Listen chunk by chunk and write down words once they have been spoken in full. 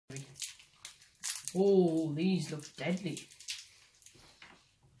Oh, these look deadly.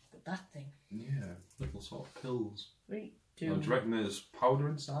 Look at that thing. Yeah, little sort of pills. 3, 2. Do you reckon there's powder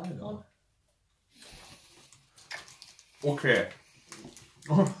inside? Or? 1. Okay.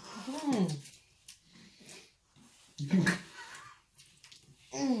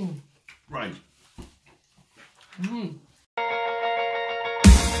 Right.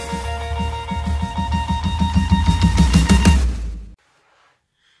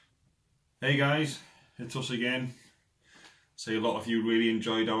 Hey guys, it's us again. See, a lot of you really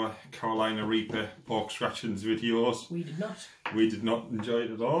enjoyed our Carolina Reaper pork scratchings videos. We did not. We did not enjoy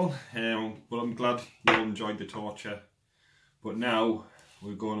it at all, but I'm glad you all enjoyed the torture. But now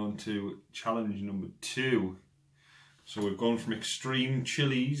we're going on to challenge number 2. So we've gone from extreme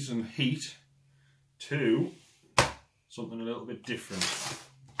chillies and heat to something a little bit different.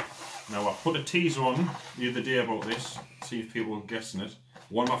 Now I put a teaser on the other day about this, see if people were guessing it.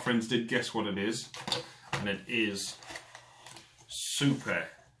 One of my friends did guess what it is, and it is super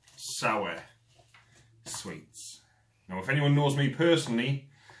sour sweets. Now if anyone knows me personally,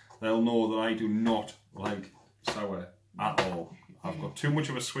 they'll know that I do not like sour at all. I've got too much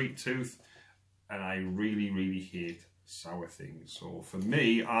of a sweet tooth and I really hate sour things. So for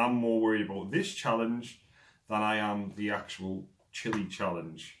me, I'm more worried about this challenge than I am the actual chili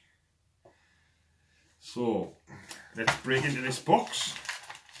challenge. So let's break into this box.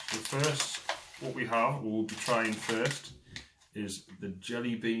 So first, what we'll be trying first is the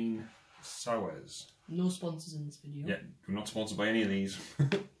jelly bean sours. No sponsors in this video. Yeah, we're not sponsored by any of these.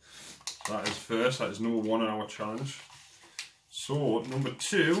 That is first, that is number 1 on our challenge. So number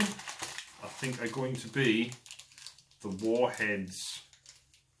 2, I think are going to be the Warheads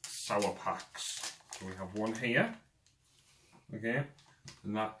Sour Packs. So we have one here, okay,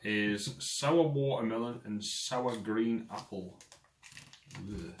 and that is sour watermelon and sour green apple.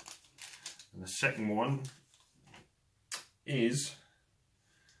 Ugh. And the second one is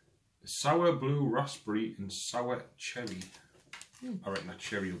sour blue raspberry and sour cherry. I reckon that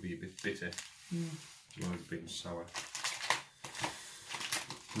cherry will be a bit bitter. You want it being sour.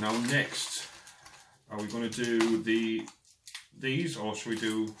 Now next, are we going to do these or should we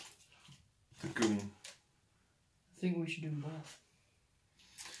do the gum? I think we should do both.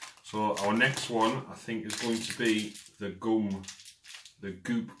 So our next one I think is going to be the gum. The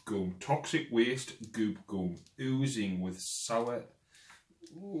Goop gum. Toxic waste Goop gum. Oozing with sour.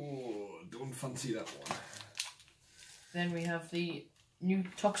 Ooh, don't fancy that one. Then we have the new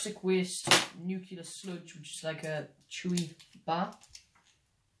toxic waste nuclear sludge, which is like a chewy bar.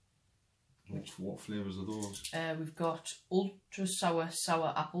 What flavours are those? We've got ultra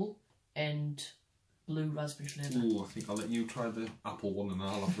sour apple and blue raspberry flavour. Ooh, I think I'll let you try the apple one and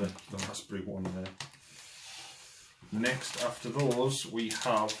I'll have the raspberry one there. Next, after those, we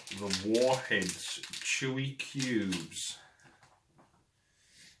have the Warheads Chewy Cubes.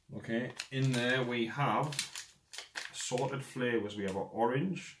 Okay, in there we have assorted flavours. We have an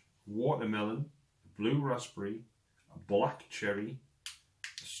orange, watermelon, blue raspberry, a black cherry,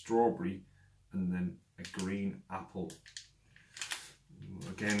 a strawberry, and then a green apple.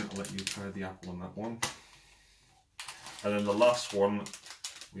 Again, I'll let you try the apple on that one. And then the last one,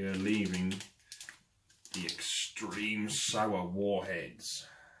 we are leaving the extreme sour Warheads.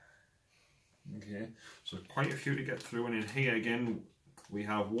 Okay, so quite a few to get through, and in here again we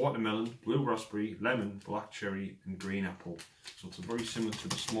have watermelon, blue raspberry, lemon, black cherry and green apple. So it's very similar to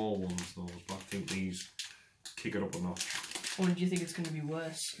the small ones those, but I think these kick it up a notch. Or do you think it's going to be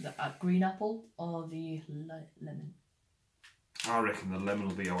worse, the green apple or the lemon? I reckon the lemon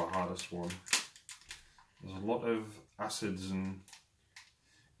will be our hardest one. There's a lot of acids and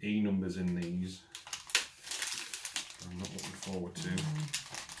E numbers in these. I'm not looking forward to.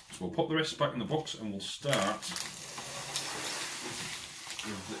 So we'll put the rest back in the box and we'll start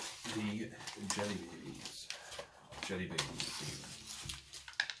with the jelly beans. Jelly beans.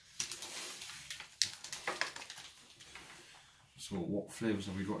 So what flavours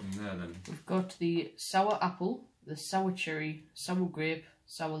have we got in there then? We've got the sour apple, the sour cherry, sour grape,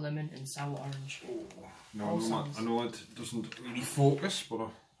 sour lemon and sour orange. Oh, no, I know it doesn't really focus, but I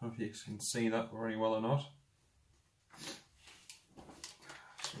don't know if you can see that very well or not.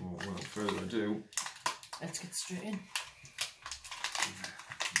 So without further ado, let's get straight in.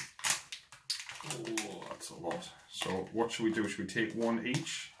 Oh, that's a lot. So what should we do? Should we take one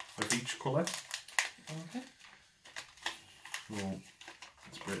each of each colour? Okay. So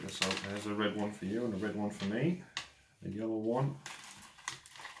let's break this out. There's a red one for you and a red one for me. A yellow one.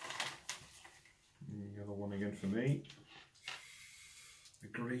 And a yellow one again for me. The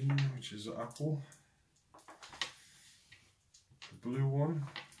green, which is the apple. The blue one.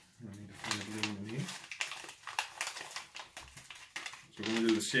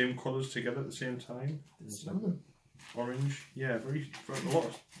 the same colours together at the same time. Smell them. Orange, yeah, very a lot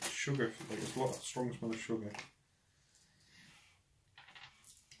of sugar. Like there's a lot of strong smell of sugar.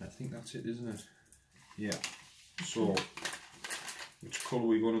 I think that's it, isn't it? Yeah. So, which colour are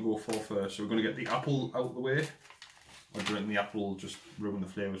we going to go for first? So we're going to get the apple out of the way, or do you reckon the apple will just ruin the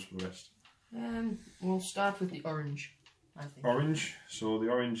flavours for the rest? We'll start with the orange, I think. Orange. So the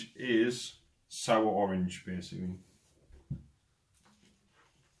orange is sour orange, basically.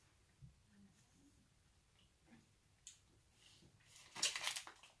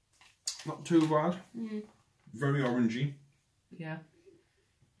 Not too bad. Very orangey. Yeah.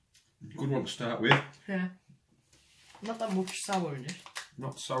 Good one to start with. Yeah. Not that much sour in it.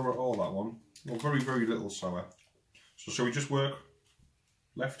 Not sour at all, that one. Well, very, very little sour. So shall we just work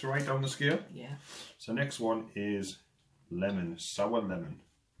left to right down the scale? Yeah. So next one is lemon, sour lemon.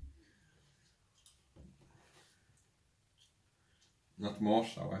 That's more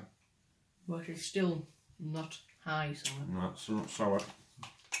sour. But it's still not high sour. No, it's not sour.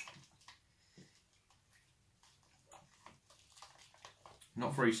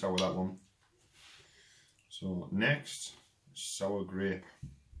 Not very sour, that one. So next, sour grape.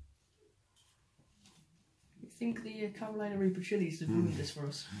 You think the Carolina Reaper chilies have ruined this for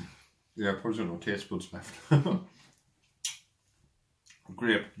us? Yeah, probably no taste buds left.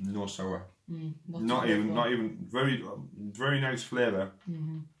 Grape, no sour. Not even very, very nice flavour.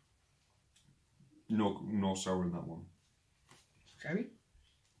 No sour in that one. Cherry?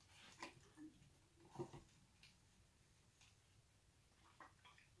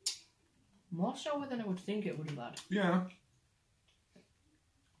 More sour than I would think it would have had. Yeah.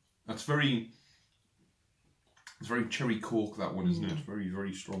 That's very... It's very cherry coke, that one, isn't it? Very,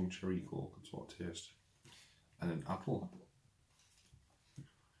 very strong cherry coke. That's what it tastes. And then apple.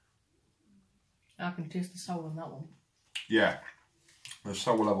 I can taste the sour in that one. Yeah. The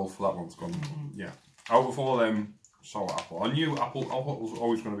sour level for that one's gone. Yeah. Out of all them, sour apple. I knew apple was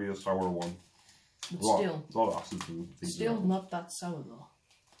always going to be a sour one. But a lot still. of acids and things. Still not that sour though.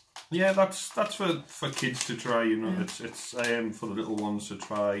 Yeah, that's for kids to try, you know. It's for the little ones to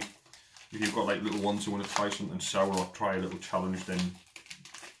try. If you've got like little ones who want to try something sour or try a little challenge, then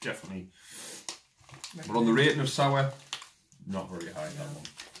definitely. But on the rating of sour, not very high, that one.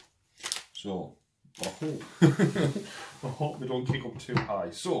 So, I hope they don't kick up too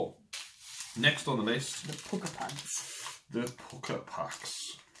high. So, next on the list, the pucker packs. The pucker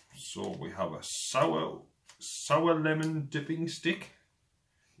packs. So we have a sour lemon dipping stick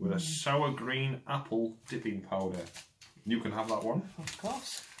with a sour green apple dipping powder. You can have that one. Of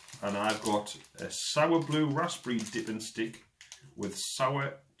course. And I've got a sour blue raspberry dipping stick with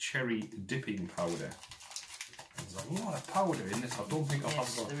sour cherry dipping powder. There's a lot of powder in this. I don't think I'll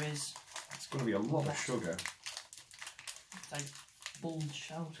have got. There is. It's going to be a lot of sugar. It's like bulge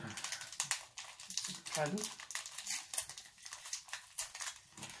out. Try them.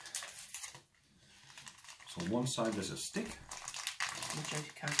 So on one side there's a stick. Which I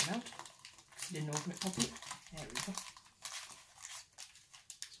can't get out. Because I didn't open it properly. There we go.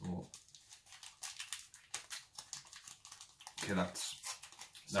 So, okay,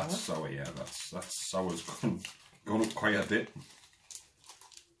 that's sour. Yeah, that's sour's gone up quite a bit.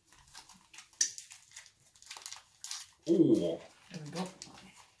 Oh, there we go.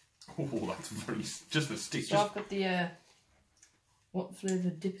 Oh, that's very just a stick. So I've got the what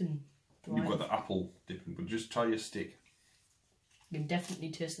flavour dipping? You've got the apple dipping, but just try your stick. You can definitely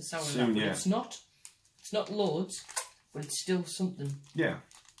taste the sour. Soon, but yeah. It's not loads, but it's still something. Yeah.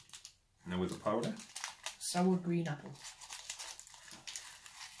 Now with the powder. Sour green apple.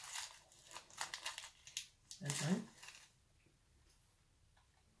 Okay.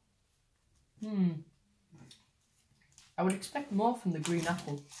 I would expect more from the green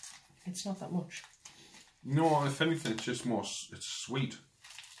apple. It's not that much. No, if anything, it's just more. It's sweet.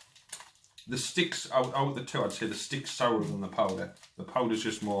 The sticks out of the two, I'd say the stick's sourer than the powder. The powder's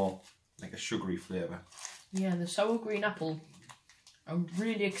just more like a sugary flavour. Yeah, the sour green apple, I would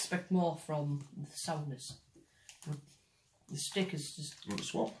really expect more from the sourness. But the stick is just... You want to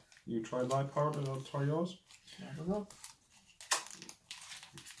swap? You try thy powder and I'll try yours. There we go.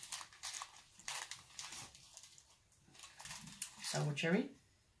 Sour cherry.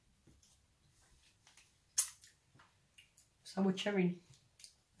 Sour cherry.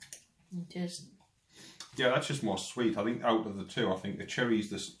 Taste. Yeah, that's just more sweet. I think out of the two, I think the cherry's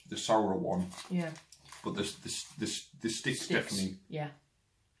the sourer one. Yeah. But the stick's definitely. Yeah.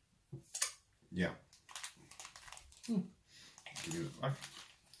 Yeah. Give you it back.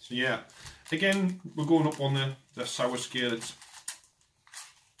 So yeah, again, we're going up on the sour scale. It's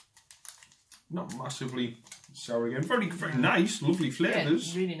not massively sour again. Very, very nice, lovely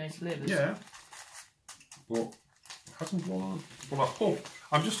flavours. Yeah, really nice flavours. Yeah. But hasn't gone. Well,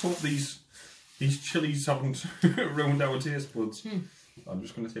 I just hope these chilies haven't ruined our taste buds. I'm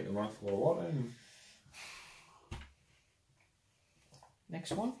just going to take a mouthful of water.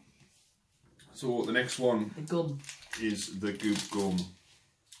 Next one. So the next one. The gum. Is the Goop gum.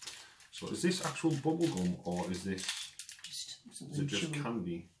 So is this actual bubble gum or is this? Is it just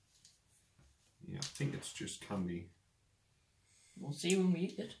candy? Yeah, I think it's just candy. We'll see when we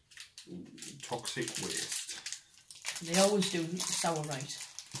eat it. Toxic waste. They always do sour right.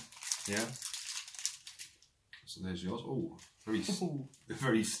 Yeah. So there's yours. Oh,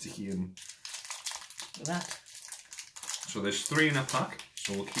 very sticky and. Look at that. So there's 3 in a pack.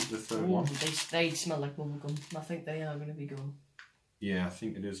 So we'll keep the third one. They smell like bubblegum. I think they are going to be gum. Yeah, I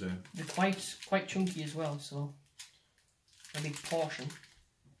think it is a. They're quite chunky as well, so a big portion.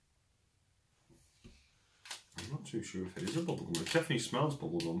 I'm not too sure if it is a bubblegum. It definitely smells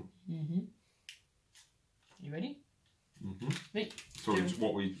bubblegum. You ready? Right. So it's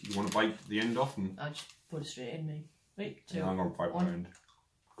what you want to bite the end off and. I just put it straight in me. Right. 2. Yeah, I'm going to bite one end.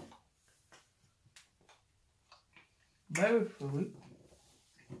 Very fruit.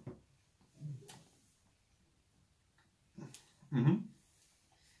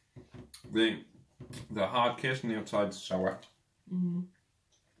 The hard case on the outside is sour.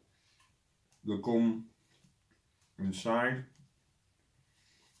 The gum inside,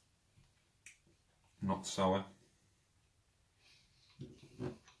 not sour.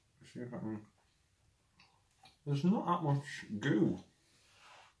 See if I can. There's not that much goo.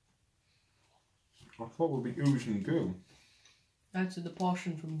 I thought we'd be oozing goo. That's the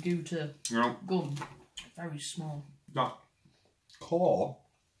portion from goo to gum. Very small. That core,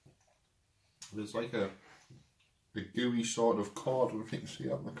 there's like a gooey sort of core. I don't know if you can see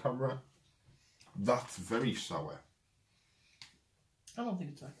that on the camera. That's very sour. I don't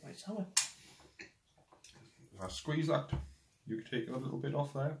think it's that quite sour. If I squeeze that, you can take a little bit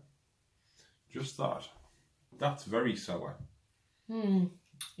off there. Just that. That's very sour.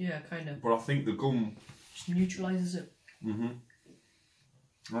 Yeah, kind of. But I think the gum just neutralises it.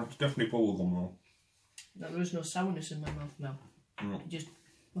 That's definitely bubble gum though. There is no sourness in my mouth now. No. Just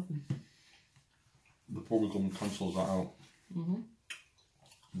nothing. The bubble gum cancels that out.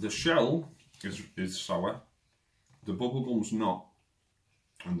 The shell is sour. The bubble gum's not.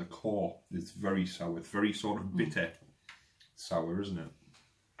 And the core is very sour. It's very sort of bitter sour, isn't it?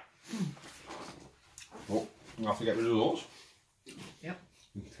 Oh, I'm going to have to get rid of those. Yep.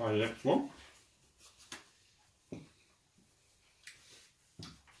 And try the next one.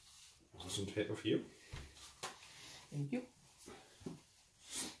 That's some paper for you. Thank you.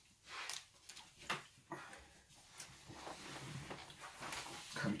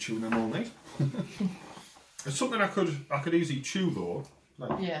 Can't be chewing them all night. It's something I could easily chew though.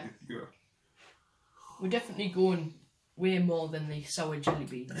 Like, yeah. We're definitely going way more than the sour jelly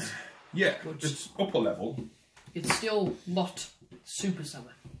beans. Yeah, it's upper level. It's still not super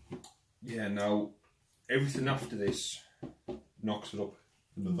sour. Yeah, now everything after this knocks it up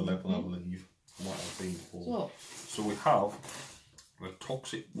another level, I believe, from what I've been before. So we have the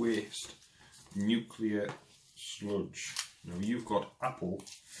toxic waste nuclear sludge. Now you've got apple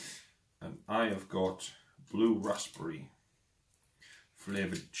and I have got blue raspberry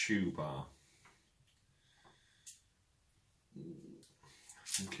flavoured chew bar.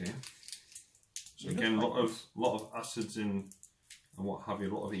 Okay. So again, a lot of acids in and what have you,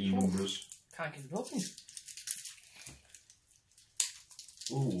 a lot of E numbers. Can't get it open.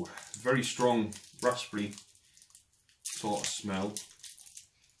 Ooh, very strong raspberry sort of smell.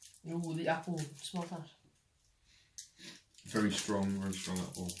 Ooh, the apple, smell that. Very strong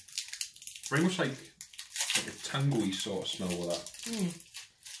apple. Very much like a tangoey sort of smell with that.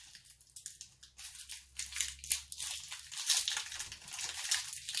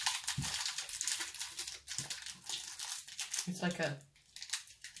 It's like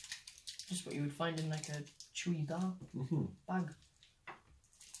just what you would find in like a chewy bar bag.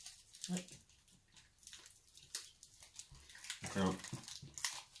 Right. Okay.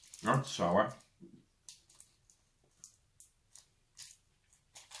 That's sour.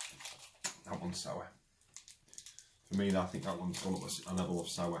 That one's sour. For me, I think that one's gone up a level of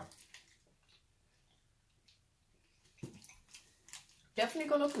sour. Definitely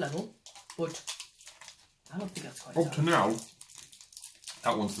gone up a level, but I don't think that's quite sour. Up to now,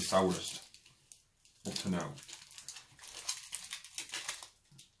 that one's the sourest. Up to now.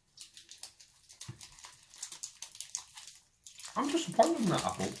 I'm disappointed in that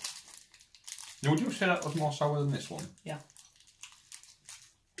apple. Now, would you say that was more sour than this one? Yeah.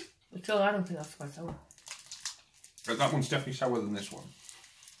 But still, I don't think that's quite sour. That one's definitely sour than this one.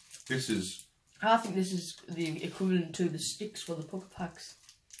 This is... I think this is the equivalent to the sticks for the pucker packs.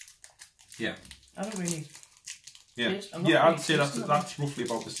 Yeah. I don't really... Yeah, I'd say that's roughly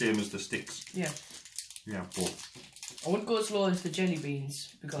about the same as the sticks. Yeah. Yeah, but... I wouldn't go as low as the jelly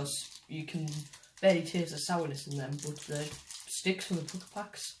beans, because you can barely taste the sourness in them, but the sticks from the pucker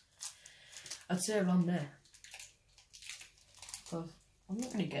packs, I'd say around there. But I'm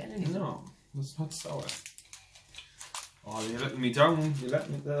not really getting anything. No, that's not sour. Oh, you're letting me down.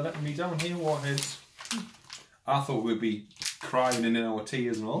 They're letting me down here, Warheads. I thought we'd be crying in our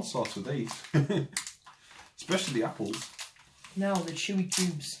tears and all sorts of these. Especially the apples. Now the chewy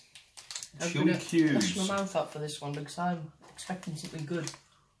cubes. I'm going to push my mouth out for this one because I'm expecting something good.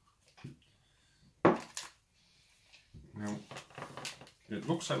 Now, it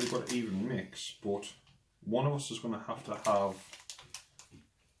looks like we've got an even mix, but one of us is going to have,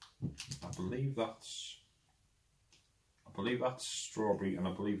 I believe that's strawberry, and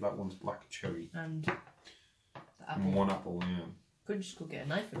I believe that one's black cherry. And the apple. And one apple, yeah. Could just go get a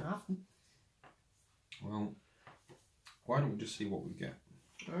knife and half them. Well, why don't we just see what we get?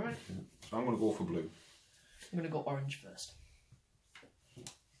 Alright. So I'm going to go for blue. I'm going to go orange first.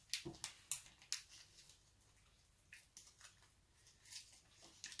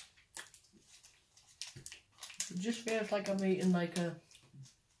 It just feels like I'm eating like a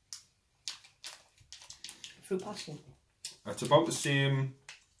fruit pastel. It's about the same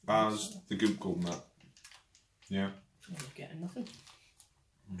as the Goop gum, that. Yeah. I'm not getting nothing.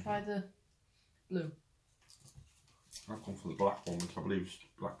 Try the blue. I've gone for the black one, which I believe is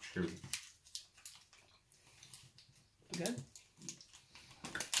black cherry. Again?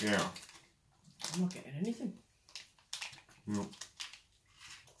 Yeah. I'm not getting anything. No.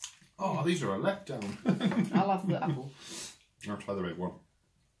 Oh, these are a letdown. I'll have the apple. I'll try the red one.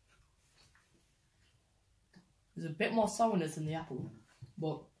 There's a bit more sourness in the apple,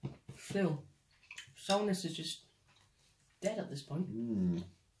 but still, sourness is just dead at this point.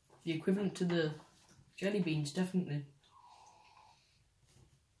 The equivalent to the jelly beans, definitely.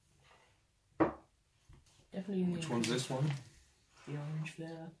 Definitely. Which one's this one? The orange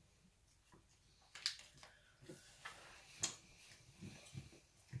flavour.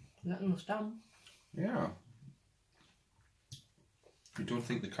 Letting us down. Yeah. You don't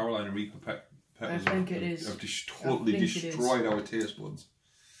think the Carolina Reaper peppers have totally destroyed our taste buds?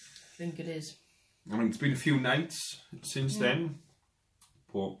 I think it is. I mean, it's been a few nights since then,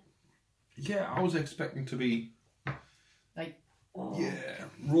 but yeah, I was expecting to be like,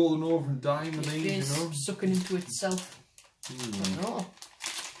 rolling over and dying with these, you know, sucking into itself. No.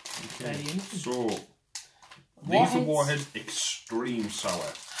 Okay. So these are Warheads Extreme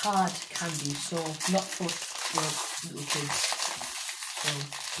Sour. Hard candy, so not for your little kids. So.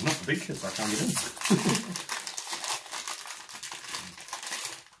 Not for big kids, I can't get in.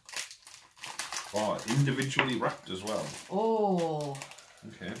 Oh, individually wrapped as well. Oh.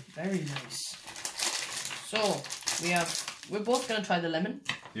 Okay. Very nice. So we're both gonna try the lemon.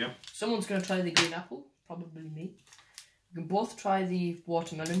 Yeah. Someone's gonna try the green apple, probably me. We can both try the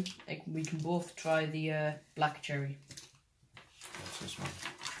watermelon. We can both try the black cherry. What's this one?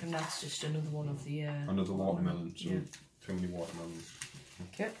 And that's just another one of the another watermelon. So too many watermelons.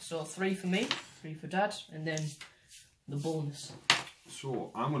 Okay, so 3 for me, 3 for Dad, and then the bonus.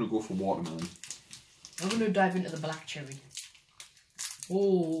 So I'm gonna go for watermelon. I'm gonna dive into the black cherry.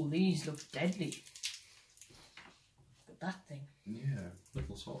 Oh, these look deadly. Look at that thing. Yeah,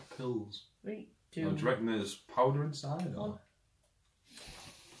 little sort of pills. 3, Do 2. you reckon there's powder inside? Or?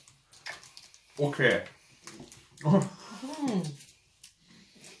 Okay.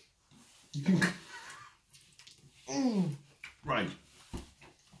 Right.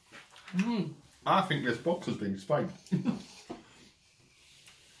 I think this box has been spiked.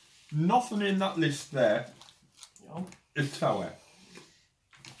 Nothing in that list there is sour.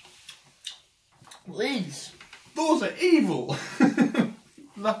 These. Those are evil.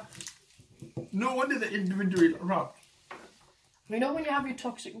 No wonder they're individually wrapped. You know when you have your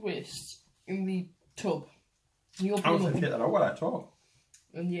toxic wastes in the tub, and you I open was them going to up, get that out when I talk.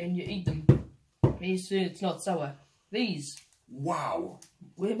 and you eat them, and you say it's not sour. These. Wow.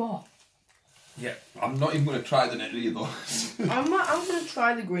 Way more. Yeah, I'm not even going to try the net either. I'm going to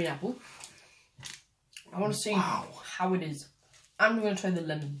try the green apple. I want to see how it is. I'm going to try the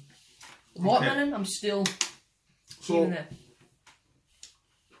lemon. The watermelon, I'm still in there.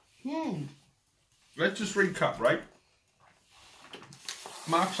 Let's just recap, right?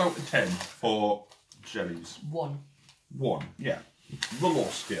 Marks out of 10 for jellies. 1. 1, yeah. The low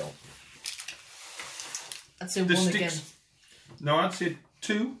scale. I'd say 1 again. No, I'd say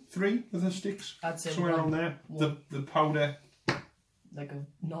 2, 3 of the sticks. I'd say somewhere one. around there. One. The powder. Like a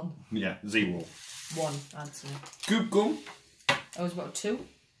none. Yeah, 0. 1, I'd say. Goop gum. I was about 2.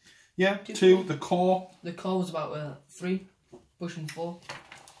 Yeah, 2. The core. The core was about 3, pushing 4.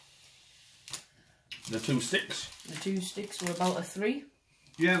 The 2 sticks. The 2 sticks were about a 3.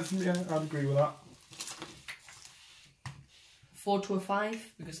 Yeah, I'd agree with that. 4 to a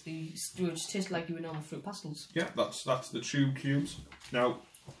 5 because they just taste like you would normal fruit pastels. Yeah, that's the tube cubes. Now,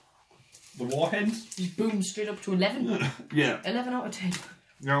 the Warheads. Just boom, straight up to 11. Yeah. 11 out of 10.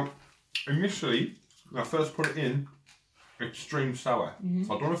 Now, initially, when I first put it in, extreme sour.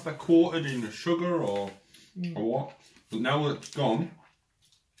 So I don't know if they're coated in sugar or what. But now that it's gone,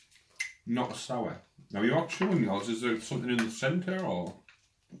 not sour. Now you're chewing yours. Is there something in the centre or?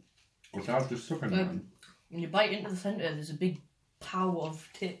 Because I've just sucking mine. When you bite into the centre, there's a big power of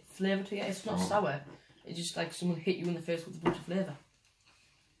flavour to it. It's not sour. It's just like someone hit you in the face with a bunch of flavour.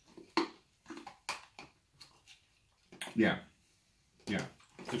 Yeah. Yeah.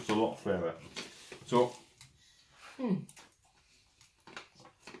 Just a lot of flavour. So.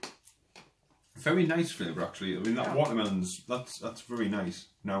 Very nice flavour actually. I mean that watermelon's that's very nice.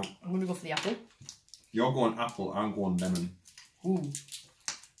 Now I'm gonna go for the apple. You're going apple, I'm going lemon. Ooh.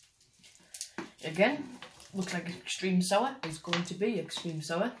 Again, looks like extreme sour. It's going to be extreme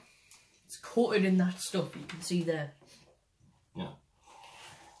sour. It's coated in that stuff you can see there. Yeah.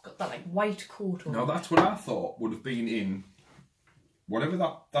 Got that like white coat on. Now that's what I thought would have been in whatever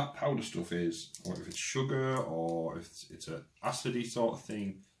that powder stuff is, or if it's sugar or if it's an acidy sort of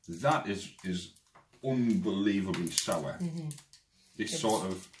thing. That is unbelievably sour. This sort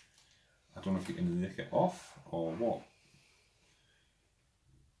of, I don't know if you can nick it off or what.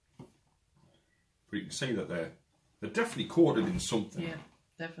 But you can see that they're definitely coated in something. Yeah,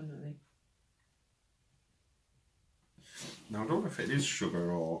 definitely. Now I don't know if it is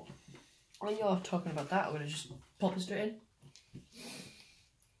sugar or... While you're talking about that, I'm going to just pop it straight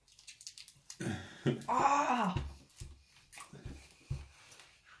in. Ah!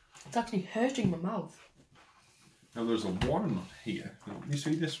 It's actually hurting my mouth. Now there's a warning here. Now, you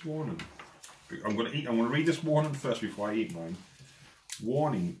see this warning? I'm gonna read this warning first before I eat mine.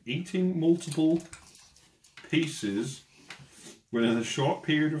 Warning: eating multiple pieces within a short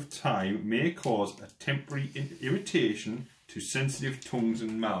period of time may cause a temporary irritation to sensitive tongues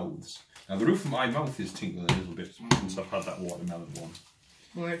and mouths. Now the roof of my mouth is tingling a little bit since I've had that watermelon one.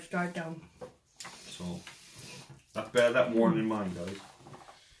 Where it's dried down. So bear that warning in mind, guys.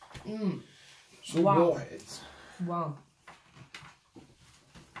 So Wow. Warheads. Wow.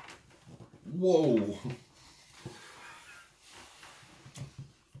 Whoa.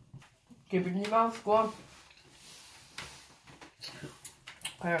 Keep it in your mouth, go on.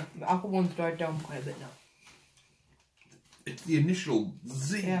 The apple one's dried down quite a bit now. It's the initial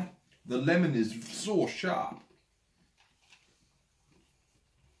zing. Yeah. The lemon is so sharp.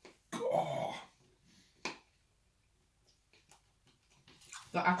 Oh.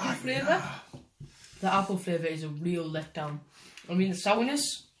 The apple flavour? The apple flavour is a real letdown. I mean, the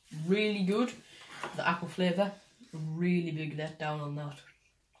sourness, really good. The apple flavour, really big letdown on that.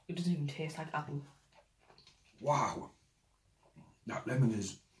 It doesn't even taste like apple. Wow. That lemon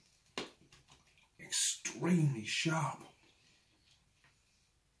is extremely sharp.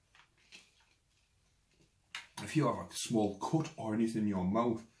 If you have a small cut or anything in your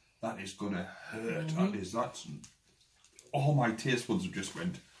mouth, that is gonna hurt. That's all my taste buds have just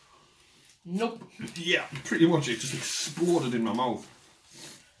went. Nope. Yeah, pretty much it just exploded in my mouth.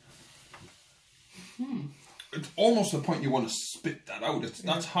 It's almost the point you want to spit that out.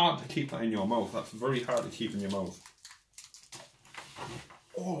 That's hard to keep that in your mouth. That's very hard to keep in your mouth.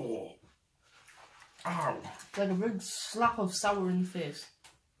 Oh. Ow. It's like a big slap of sour in the face.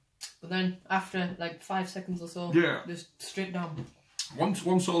 But then after like 5 seconds or so, just straight down. Once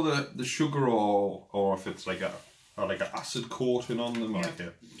all the sugar or if it's like a acid coating on them, like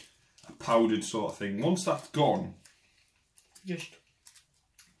a powdered sort of thing. Once that's gone, just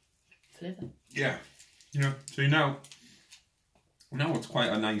flavour. Yeah. Yeah. So now it's quite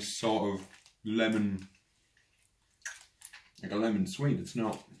a nice sort of lemon, like a lemon sweet. It's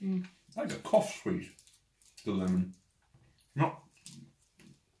not like a cough sweet. The lemon, not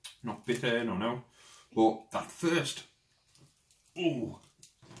bitter, no. But that first, oh.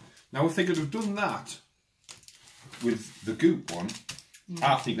 Now if they could have done that with the Goop one,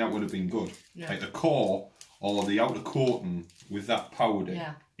 I think that would have been good. Yeah. Like the core or the outer coating with that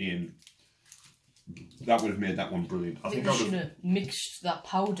powder in. That would have made that one brilliant. I think they should have mixed that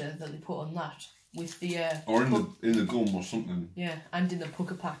powder that they put on that with the or in the gum or something. Yeah, and in the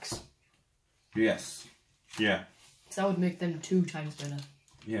pucker packs. Yes. Yeah. So that would make them 2 times better.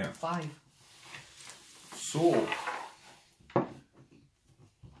 Yeah. 5. So,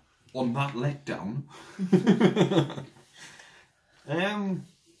 on that letdown,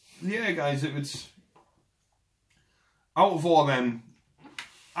 yeah, guys, it was out of all them.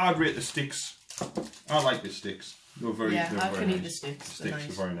 I'd rate the sticks. I like the sticks. They're very, yeah, they're I very can nice. eat the sticks. Sticks Nice.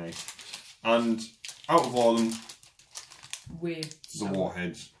 are very nice. And out of all of them, Way the sour.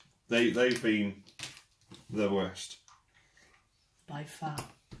 Warheads, they've been the worst. By far.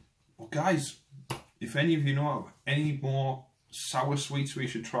 Well, guys, if any of you know of any more sour sweets we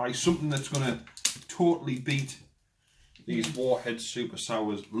should try, something that's going to totally beat these Warhead Super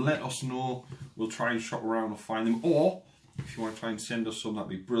Sours, let us know. We'll try and shop around and find them. Or, if you want to try and send us some, that'd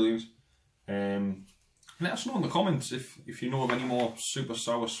be brilliant. Let us know in the comments if you know of any more super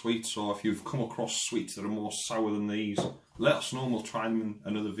sour sweets, or if you've come across sweets that are more sour than these. Let us know and we'll try them in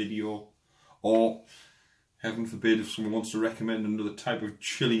another video. Or, heaven forbid, if someone wants to recommend another type of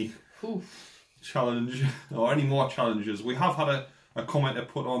chili challenge or any more challenges. We have had a commenter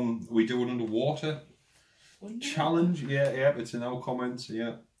put on, we do an underwater challenge. Yeah, it's in our comments.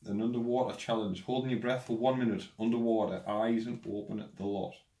 Yeah, an underwater challenge. Holding your breath for 1 minute underwater, eyes and open at the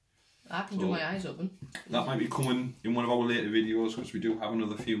lot. I can do my eyes open. That might be coming in one of our later videos, because we do have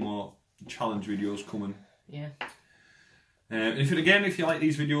another few more challenge videos coming. Yeah. If you like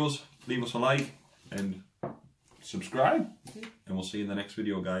these videos, leave us a like and subscribe, and we'll see you in the next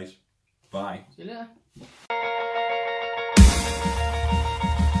video, guys. Bye. See you later.